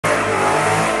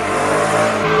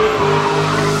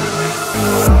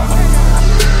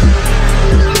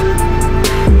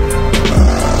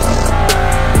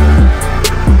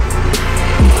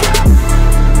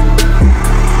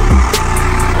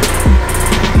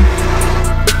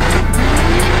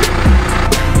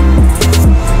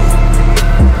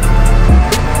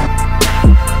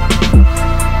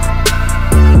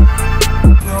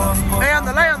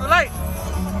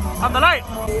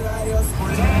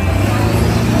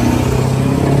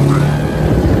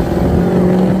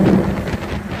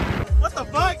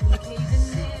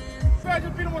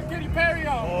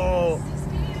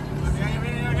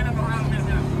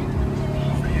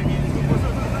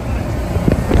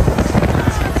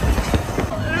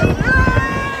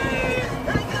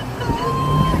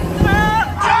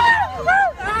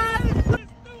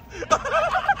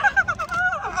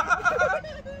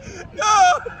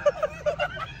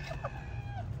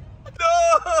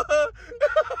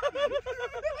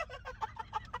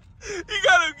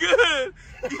good.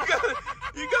 You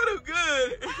got him good.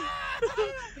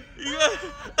 You got.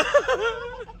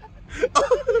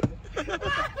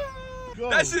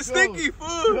 That shit's stinky,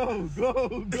 fool. Go,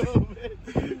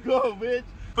 bitch. Go, bitch.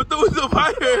 Put the window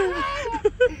higher.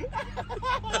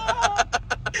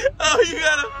 Oh,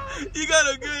 you got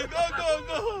a good.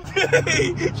 Go.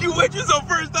 Hey, you wet yourself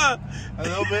first, huh? A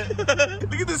little bit.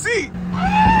 Look at the seat.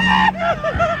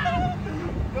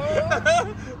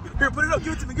 Here, put it up.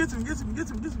 Give it to me.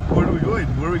 Where are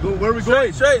we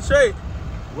going? Straight.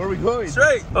 Where are we going?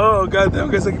 Straight. Oh, goddamn,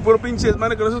 guys. Aquí puro pinches,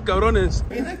 man, con esos cabrones.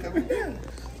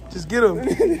 Just get him.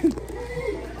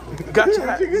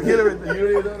 Gotcha. Just get him.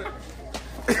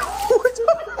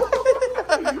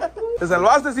 Te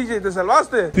salvaste, CJ, te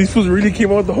salvaste. These fools really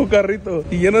came out the whole carrito.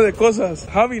 Y lleno de cosas.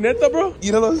 Javi, neta, bro.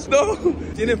 Míralos. No.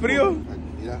 ¿Tiene frío?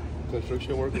 Yeah.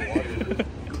 Construction work in water.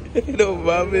 No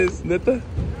mames. Neta.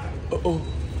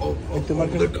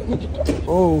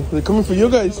 Oh, they're coming for you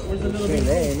guys.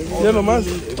 Ya nomás.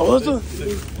 Todo esto.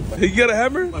 You got a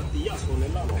hammer? Let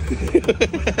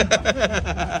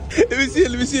me see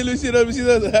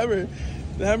the hammer.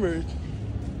 The hammer.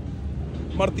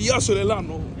 Martillazo el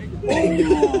ano.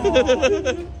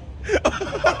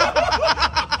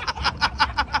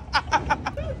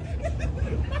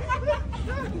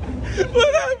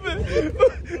 What happened?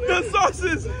 The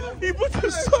sauces. He put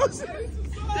the sauces.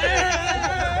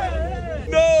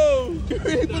 No. He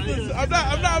put this. I'm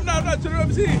not. Turn it up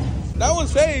and see. That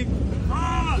one's saved.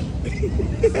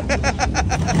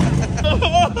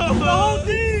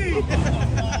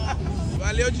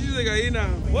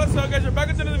 What's up, guys? We're back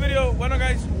into the video. Bueno,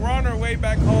 guys, we're on our way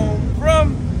back home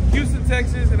from Houston,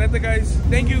 Texas. And guys,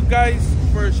 thank you guys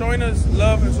for showing us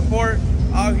love and support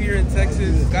out here in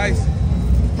Texas. Guys,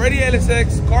 Freddy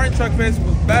LSX Car and Truck Fest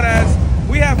was badass.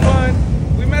 We have fun.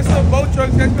 We messed up both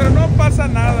trucks, guys, pero no pasa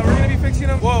nada. We're gonna be fixing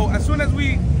them. Whoa, as soon as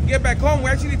we get back home,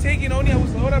 we're actually taking Oni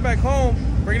Abusadora back home.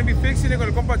 We're gonna be fixing it,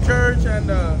 gonna come to church, and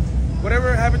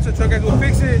whatever happened to the truck, guys, we'll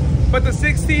fix it. But the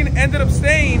 16 ended up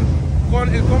staying con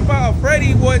el compa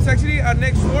Freddy. Well, it's actually a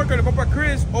next door con el compa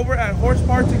Chris over at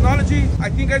Horsepower Technology. I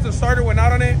think, guys, the starter went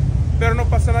out on it, pero no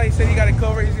pasa nada. He said he got it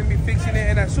covered. He's gonna be fixing it,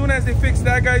 and as soon as they fix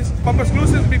that, guys, Papa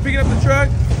Exclusive will be picking up the truck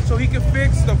so he can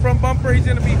fix the front bumper. He's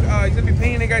gonna be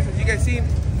painting it, guys. As you guys seen,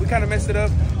 we kind of messed it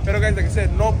up. Pero, guys, like I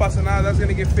said, no pasa nada. That's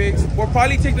gonna get fixed. We'll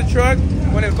probably take the truck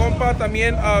when el compa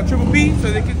también Triple P,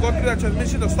 so they can go through that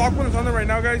transmission. The stock one is on there right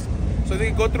now, guys. So they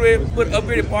can go through it, put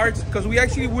upgraded parts, because we're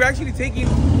actually taking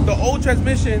the old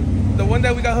transmission, the one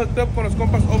that we got hooked up con los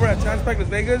compas over at Transpac Las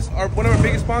Vegas, one of our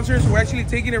biggest sponsors. We're actually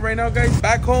taking it right now, guys,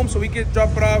 back home so we can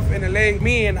drop it off in LA.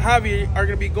 Me and Javi are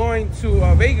gonna be going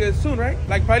to Vegas soon, right?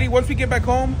 Like probably once we get back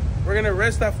home, we're gonna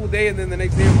rest that full day, and then the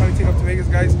next day we'll probably take off to Vegas,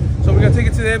 guys. So we're gonna take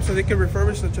it to them so they can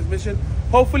refurbish the transmission.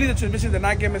 Hopefully the transmission did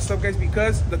not get messed up, guys,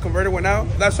 because the converter went out.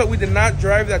 That's why we did not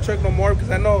drive that truck no more, because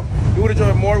I know we would have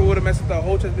driven more, we would have messed up the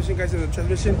whole transmission, guys. And the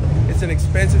transmission, it's an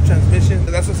expensive transmission.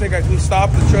 So that's what I say, guys. We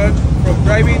stopped the truck from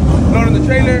driving, loaded the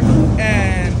trailer,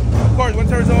 and of course went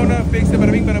to Arizona, fixed it,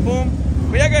 bada bing, bada boom.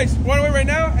 But yeah, guys, we're on the way right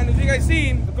now, and as you guys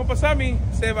seen, the compa Sammy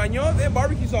se bañó de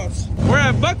barbecue sauce. We're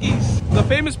at Buc-ee's, the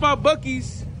famous spot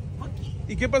Buc-ee's.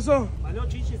 ¿Y qué pasó? Bañó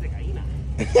chichis de gallina.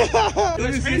 It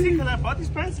was crazy because I bought these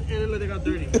pants and they got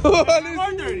dirty.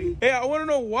 More dirty. Hey, I want to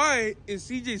know why is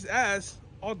CJ's ass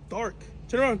all dark?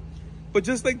 Turn around. But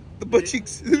just like the butt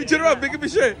cheeks. Turn around, pick up your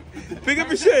shirt. Pick up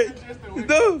your shirt.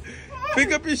 No,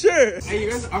 pick up your shirt. Hey,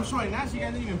 you guys, I'm showing ass. You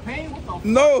guys didn't even pay? What the?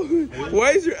 No.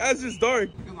 Why is your ass just dark?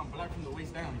 Because I'm black from the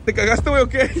waist down. Te cagaste, güey,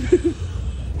 okay?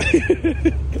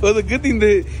 Well, the good thing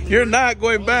that you're not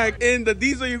going back in the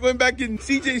diesel, you're going back in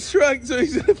CJ's truck, so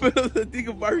he's gonna put up the thing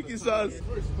of barbecue sauce.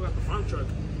 The farm truck.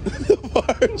 The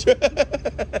farm truck.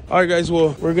 All right, guys,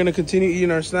 well, we're gonna continue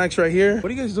eating our snacks right here.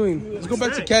 What are you guys doing? Let's go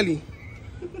back to Cali.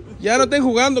 Ya no estén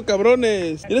jugando,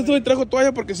 cabrones. Yo les tuve trajo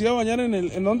toalla porque se iba a bañar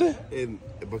 ¿en dónde? En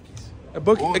Buc-ee's.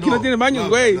 Aquí no tiene baños,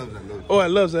 güey. Oh, I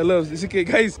loves. It's okay,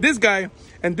 guys. This guy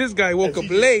and this guy woke up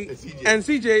late, and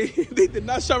CJ, they did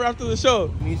not shower after the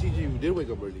show. Me and CJ, we did wake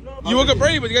up early. You woke up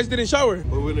early, but you guys didn't shower.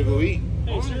 But we're gonna go eat.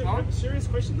 Hey, serious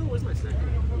question though, where's my snack?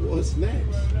 What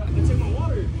snacks? I can take my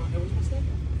water. Where's my snack?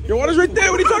 Your water's right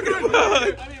there. What are you talking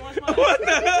about? What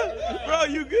the hell? Bro,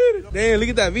 you good? Damn, look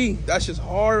at that V. That's just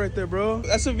hard right there, bro.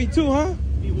 That's a V2, huh?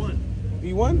 V1.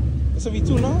 V1? That's a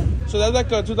V2, no? So that's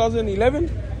like a 2011?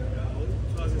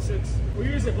 2006. What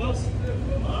year is it, boss?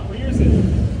 What year is it?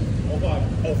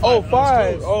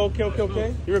 05. Oh,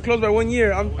 okay. You were close by 1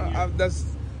 year. That's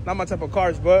not my type of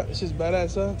cars, but it's just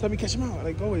badass, huh? Tell me, catch him out,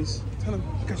 like always. Tell him,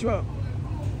 catch you out.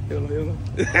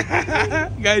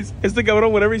 Guys, este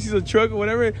cabrón, whenever he sees a truck or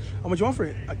whatever, how much you want for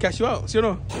it? I'll cash you out, ¿sí o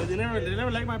no? They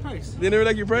never like my price. They never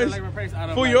like your price? They never like my price. I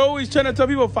don't Fool, like. you're always trying to tell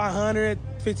people 500,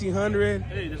 1500.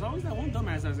 Hey, there's always that one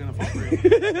dumbass that's gonna fall for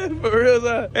it. For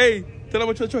real, hey, tell them how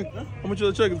much for the truck. Huh? How much for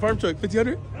the truck? The farm truck,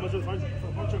 1500? How much was the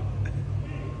farm truck?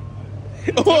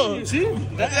 Oh, You see?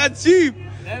 that's cheap.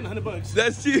 And $100.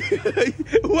 That's cheap.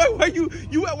 why you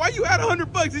add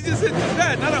 $100? It just hit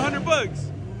that, not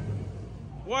 $100.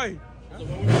 Why? Give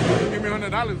me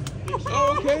 $100.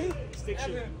 Oh, okay. Stick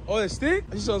shit. Oh, the stick?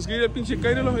 That sounds good. That pinche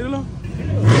caídelo, míralo.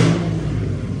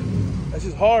 That's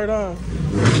just hard, huh?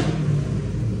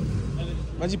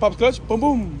 Imagine pops clutch. Boom,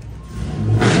 boom.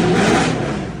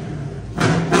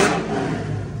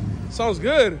 Sounds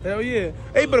good. Hell yeah.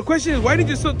 Hey, but the question is, why did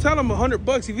you still tell him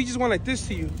 $100 if he just went like this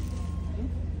to you?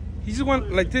 He just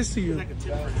went like this to you. Like a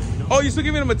tip for it. Oh, you're still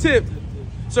giving him a tip.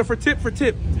 So for tip. Tip for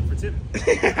tip.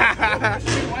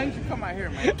 Why didn't you come out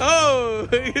here, man? Oh,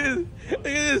 look at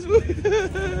this.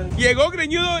 Llegó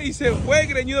greñudo y se fue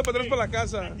greñudo para atrás por la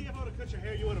casa. I think if I would have cut your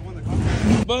hair, you would have won the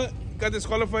contest. But got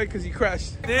disqualified because he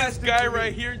crashed. This guy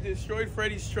right here destroyed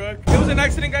Freddy's truck. It was an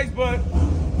accident, guys, but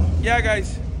yeah,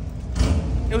 guys,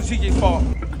 it was CJ's fault,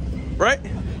 right?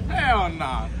 Hell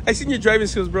nah. I seen your driving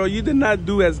skills, bro. You did not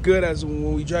do as good as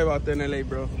when we drive out there in LA,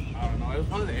 bro. I don't know. It was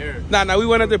probably the air. Nah, we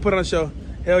went out there to put on a show.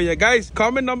 Hell yeah. Guys,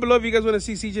 comment down below if you guys want to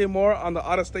see CJ more on the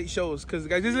out-of-state shows. Because,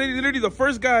 guys, this is literally the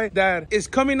first guy that is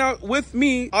coming out with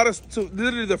me to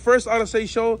literally the first out-of-state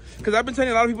show. Because I've been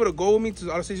telling a lot of people to go with me to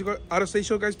the out-of-state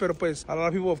show, guys. Pero, pues, a lot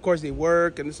of people, of course, they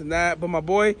work and this and that. But my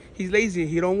boy, he's lazy.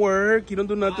 He don't work. He don't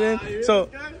do nothing. So,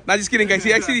 not just kidding, guys.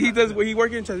 He does, he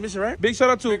working in transmission, right? Big shout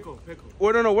out to... Pickle.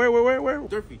 Where?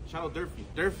 Durfee. Shout out Durfee.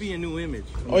 Durfee and New Image.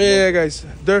 Oh, yeah, guys.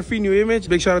 Durfee, New Image.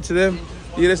 Big shout out to them.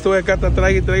 Y en esto acá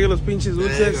traigo los pinches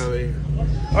dulces.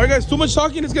 All right, guys, too much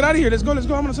talking. Let's get out of here. Let's go.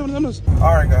 Vámonos.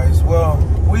 All right, guys. Well,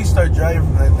 we start driving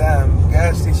from the damn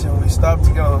gas station. We stopped to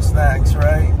get all those snacks,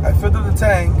 right? I filled up the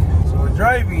tank, so we're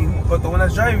driving. But the one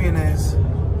that's driving is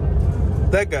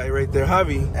that guy right there,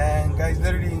 Javi. And guys,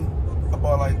 literally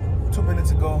about like 2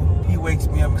 minutes ago, he wakes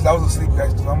me up because I was asleep,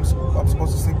 guys. Because I'm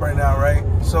supposed to sleep right now, right?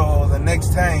 So the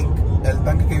next tank, el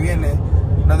tanque que viene,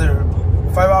 another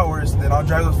 5 hours. Then I'll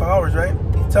drive those 5 hours, right?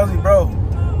 He tells me, bro,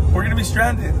 we're gonna be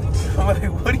stranded. I'm like,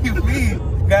 what do you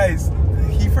mean? Guys,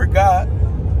 he forgot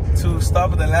to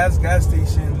stop at the last gas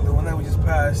station, the one that we just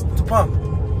passed, to pump.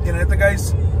 And at the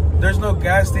guys, there's no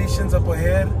gas stations up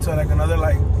ahead to like another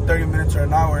like 30 minutes or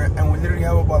an hour. And we literally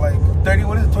have about like 30,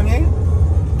 what is it, 28?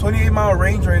 28-mile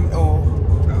range right now. Oh,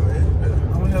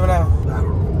 how much have we now? I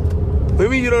don't know.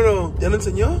 Maybe you don't know. ¿Ya lo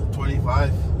enseñó?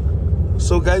 25.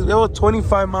 So guys, we have a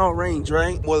 25-mile range,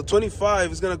 right? Well, the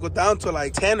 25 is gonna go down to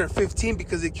like 10 or 15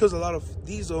 because it kills a lot of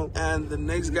diesel. And the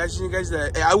next gas station, guys,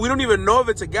 that we don't even know if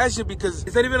it's a gas station because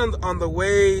it's not even on the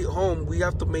way home. We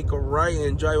have to make a right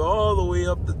and drive all the way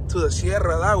up to the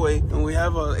Sierra that way. And we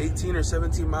have 18 or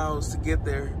 17 miles to get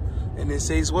there. And it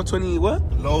says, what, 20, what?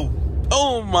 Low.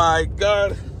 Oh my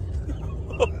God.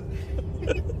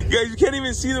 Guys, you can't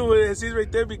even see the way it says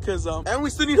right there because and we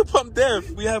still need to pump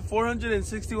DEF. We have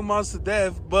 461 miles to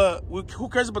DEF, but who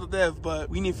cares about the DEF? But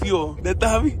we need fuel. Neta,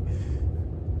 Javi?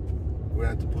 We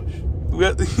have to push.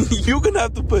 You're gonna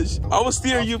have to push. I will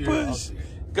steer, you I'll push. steer.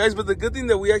 Guys, but the good thing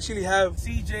that we actually have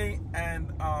CJ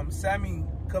and Sammy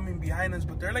coming behind us,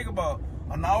 but they're like about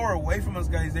an hour away from us,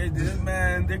 guys. They're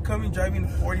coming driving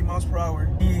 40 miles per hour.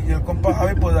 Y el compa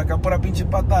Javi, pues acá por la pinche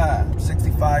pata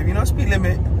 65, you know, speed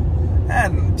limit.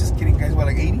 And just kidding, guys, what,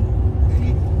 like 80?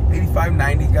 85,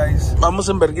 90, guys. Vamos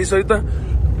en vergüenza ahorita.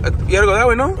 You gotta go that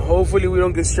way, no? Hopefully we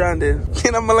don't get stranded.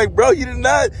 And I'm like, bro, you did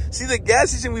not see the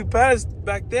gas station we passed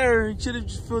back there. You should have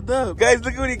just filled up. Guys,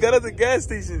 look at when he got at the gas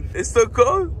station. It's so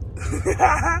cold.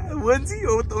 Onesie?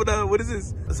 What is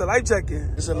this? It's a life jacket.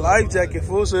 It's a life jacket,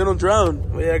 fool, so you don't drown.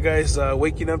 But yeah, guys,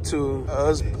 waking up to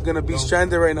us gonna be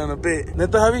stranded right now in a bit.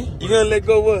 Neta, Javi? You gonna let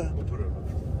go what?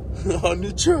 Oh,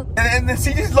 neutral. And then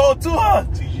CJ's low too, huh?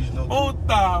 CJ's low.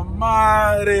 Puta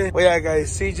madre. Well, yeah,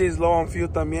 guys, CJ's low on fuel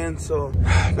también, so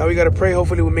now we gotta pray.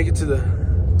 Hopefully we make it to the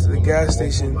gas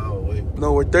station.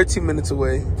 No, we're 13 minutes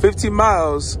away. 15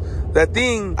 miles. That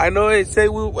thing, I know it said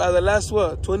we the last,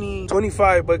 what,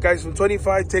 25, but guys, from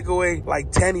 25, take away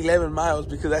like 10, 11 miles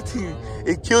because that thing,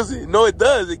 it kills it. No, it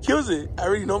does. It kills it. I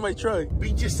already know my truck.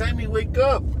 Beat Sammy, wake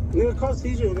up. You gotta call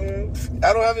CJ, man.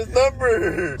 I don't have his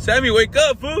number. Sammy, wake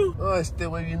up, fool. Oh, este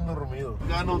güey bien dormido.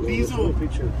 Got no diesel.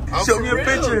 Show me a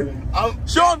picture.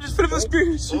 Show him, just flip the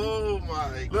screen. Oh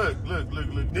my. Look.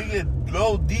 Nigga,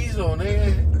 low diesel,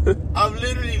 nigga. I'm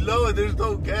literally low and there's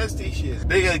no gas station.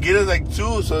 They gotta get us like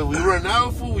 2, so if we run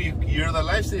out, fool, you're the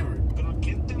lifesaver. Pero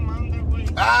 ¿quién te manda, güey?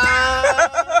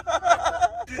 Ah,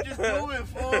 you just do it,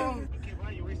 fool.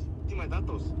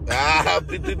 Ah,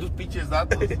 pinte tus pinches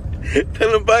datos.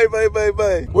 Tell them bye.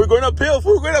 We're going uphill,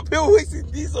 fool. We're going uphill, wasting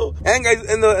diesel. And guys,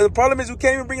 and the problem is we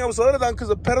can't even bring our soda down because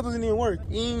the pedal doesn't even work.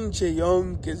 Pinche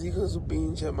yonques, hijo de su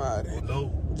pinche madre.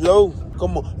 Low,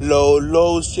 como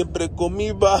low, siempre con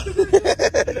mi bar.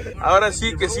 Ahora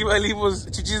sí que sí valimos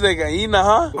chichis de gallina,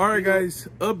 huh? All right, guys,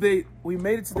 update. We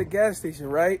made it to the gas station,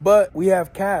 right? But we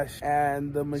have cash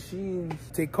and the machines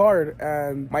take card,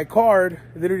 and my card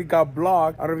literally got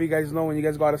blocked. I don't know if you guys know, when you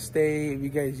guys go out of state, if you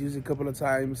guys use it a couple of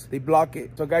times, they block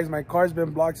it. So guys, my card's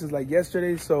been blocked since like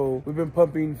yesterday, so we've been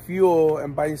pumping fuel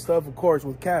and buying stuff, of course,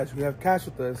 with cash. We have cash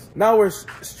with us. Now we're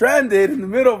stranded in the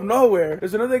middle of nowhere.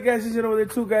 There's another gas station over there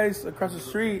too, guys, across the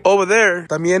street. Over there,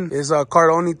 también is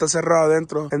card only, está cerrado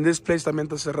adentro. And this place también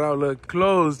está cerrado, look,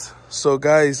 closed. So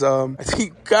guys, I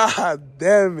think, God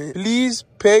damn it, please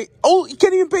pay. Oh, you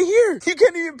can't even pay here. You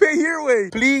can't even pay here,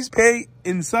 wait. Please pay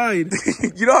inside.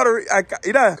 You know how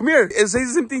to, come here. It says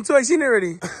the same thing too, I seen it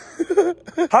already.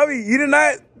 Javi, you did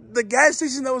not, the gas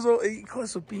station that was, hijo de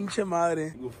su pinche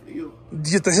madre.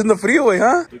 Ya está haciendo frío, güey,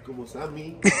 huh? Estoy como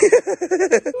Sammy.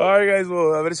 Alright, guys,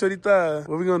 well, a ver si ahorita,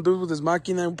 what we gonna do with this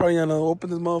máquina? We're probably gonna open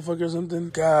this motherfucker or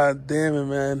something. God damn it,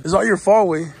 man. It's all your fault,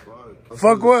 way.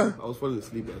 Fuck what? I was falling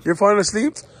asleep. You're falling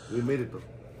asleep? We made it though.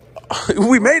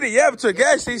 We made it, yeah, to a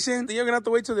gas station. Then you're gonna have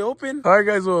to wait till they open. All right,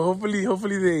 guys. Well, hopefully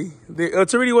they.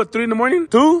 It's already what, 3 in the morning?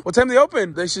 2? What time they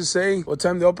open? They should say what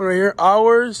time they open right here.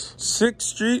 Hours, 6th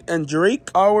Street and Drake.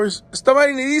 Hours. Esta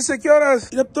madre ni dice qué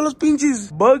horas. Mira todos los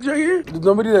pinches bugs right here. There's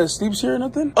nobody that sleeps here or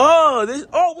nothing. Oh,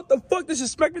 what the fuck? This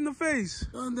is smacked me in the face.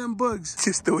 Oh, them bugs.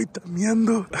 Este güey está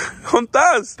miando. ¿Dónde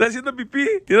estás? ¿Estás haciendo pipí?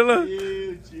 Míralo.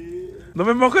 No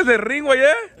me mojes de ring, güey,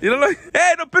 eh? Míralo.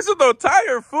 Hey, no piso no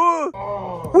tire, fool.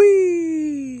 Oh.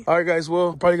 Whee. All right, guys.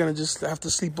 Well, probably gonna just have to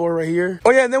sleep over right here.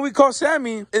 Oh, yeah, and then we called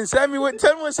Sammy. And Sammy went,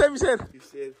 tell me what Sammy said. He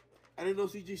said, I didn't know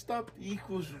CJ stopped.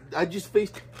 I just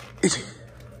faced.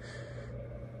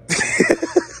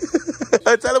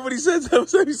 Tell him what he said. Tell him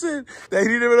what he said. That he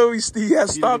didn't even know he had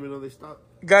stopped. He didn't even know they stopped.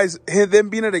 Guys, them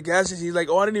being at the gas station, he's like,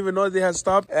 oh, I didn't even know they had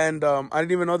stopped. And I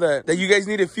didn't even know that you guys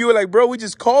needed fuel. Like, bro, we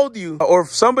just called you. Or if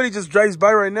somebody just drives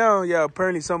by right now, yeah,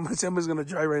 apparently somebody's gonna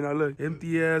drive right now. Look,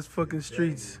 empty ass fucking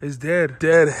streets. It's dead.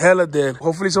 Dead, hella dead.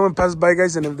 Hopefully someone passes by,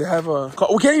 guys, and if they have a car.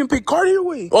 We can't even pay card here,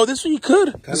 wait. Oh, this one you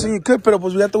could. This one you could, but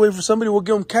we have to wait for somebody. We'll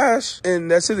give them cash. And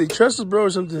that's it. They trust us, bro, or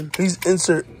something. Please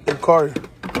insert your card.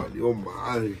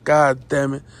 God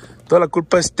damn it. Toda la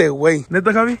culpa este güey.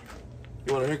 ¿Neta, Javi?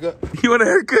 You want a haircut? You want a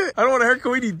haircut? I don't want a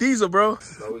haircut. We need diesel, bro.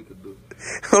 That's all we could do.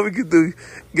 All we could do,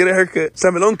 get a haircut.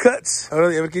 Samelón cuts.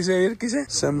 Ahora, ¿qué dice?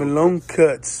 Samelón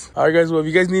cuts. All right, guys. Well, if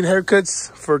you guys need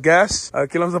haircuts for gas,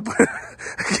 aquí lo vamos a poner.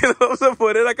 Aquí lo vamos a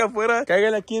poner acá afuera.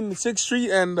 Cáiganle aquí in 6th Street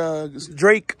and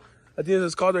Drake. I think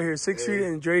it's called right here, 6th Street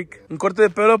and Drake. Un corte de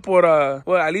pelo por,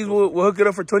 well, at least we'll hook it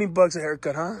up for $20 a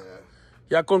haircut, huh?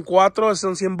 Ya con 4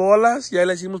 son 100 bolas. Ya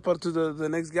le hicimos para the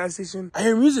next gas station. I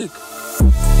hear music.